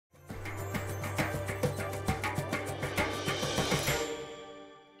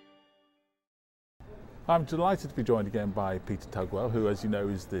I'm delighted to be joined again by Peter Tugwell, who, as you know,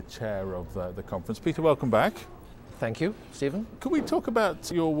 is the chair of the conference. Peter, welcome back. Thank you, Stephen. Could we talk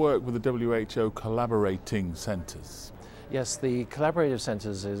about your work with the WHO collaborating centres? Yes, the collaborative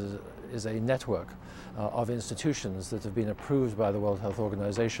centres is a network of institutions that have been approved by the World Health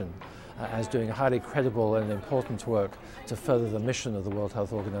Organization as doing highly credible and important work to further the mission of the World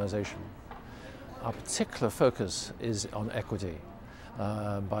Health Organization. Our particular focus is on equity.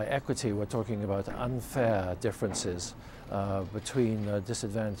 By equity, we're talking about unfair differences between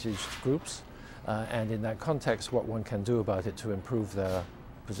disadvantaged groups, and in that context, what one can do about it to improve their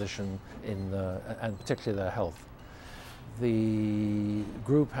position and particularly their health. The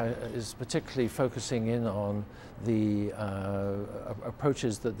group is particularly focusing in on the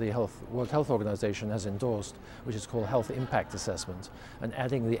approaches that the World Health Organization has endorsed, which is called health impact assessment, and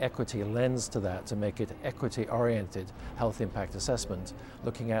adding the equity lens to that to make it equity-oriented health impact assessment,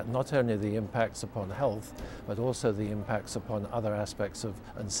 looking at not only the impacts upon health, but also the impacts upon other aspects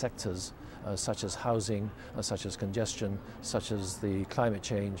and sectors, such as housing, such as congestion, such as the climate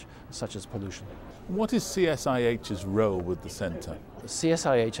change, such as pollution. What is CSIH's role with the centre?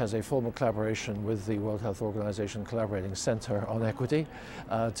 CSIH has a formal collaboration with the World Health Organization Collaborating Center on Equity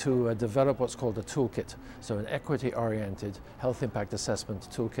to develop what's called a toolkit, so an equity-oriented health impact assessment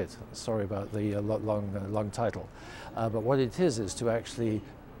toolkit. Sorry about the long title. But what it is to actually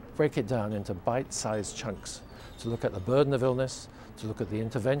break it down into bite-sized chunks, to look at the burden of illness, to look at the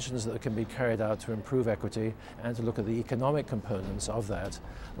interventions that can be carried out to improve equity, and to look at the economic components of that,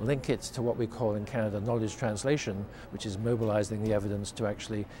 link it to what we call in Canada knowledge translation, which is mobilizing the evidence to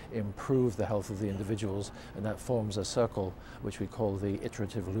actually improve the health of the individuals, and that forms a circle which we call the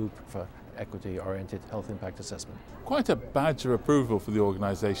iterative loop for equity-oriented health impact assessment. Quite a badge of approval for the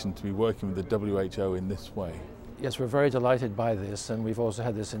organisation to be working with the WHO in this way. Yes, we're very delighted by this, and we've also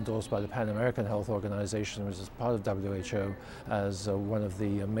had this endorsed by the Pan American Health Organization, which is part of WHO, as one of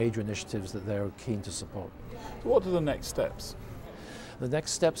the major initiatives that they're keen to support. So what are the next steps? The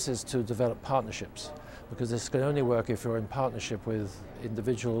next steps is to develop partnerships, because this can only work if you're in partnership with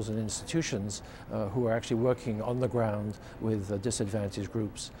individuals and institutions who are actually working on the ground with disadvantaged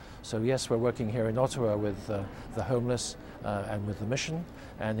groups. So yes, we're working here in Ottawa with the homeless and with the mission,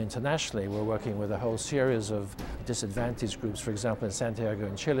 and internationally we're working with a whole series of disadvantaged groups, for example in Santiago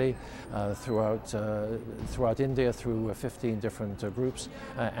in Chile, throughout India through 15 different groups,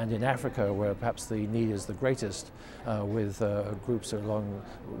 and in Africa where perhaps the need is the greatest with groups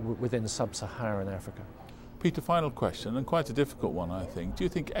within sub-Saharan Africa. Peter, final question, and quite a difficult one, I think. Do you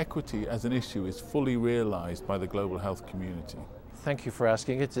think equity as an issue is fully realised by the global health community? Thank you for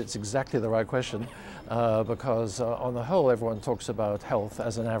asking it. It's exactly the right question because on the whole everyone talks about health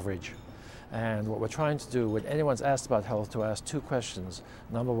as an average. And what we're trying to do when anyone's asked about health, to ask two questions.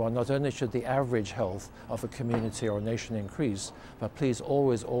 Number one, not only should the average health of a community or nation increase, but please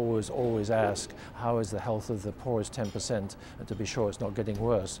always, always, always ask how is the health of the poorest 10%, and to be sure it's not getting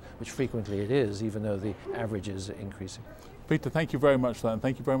worse, which frequently it is, even though the average is increasing. Peter, thank you very much for that, and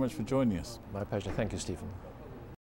thank you very much for joining us. My pleasure. Thank you, Stephen.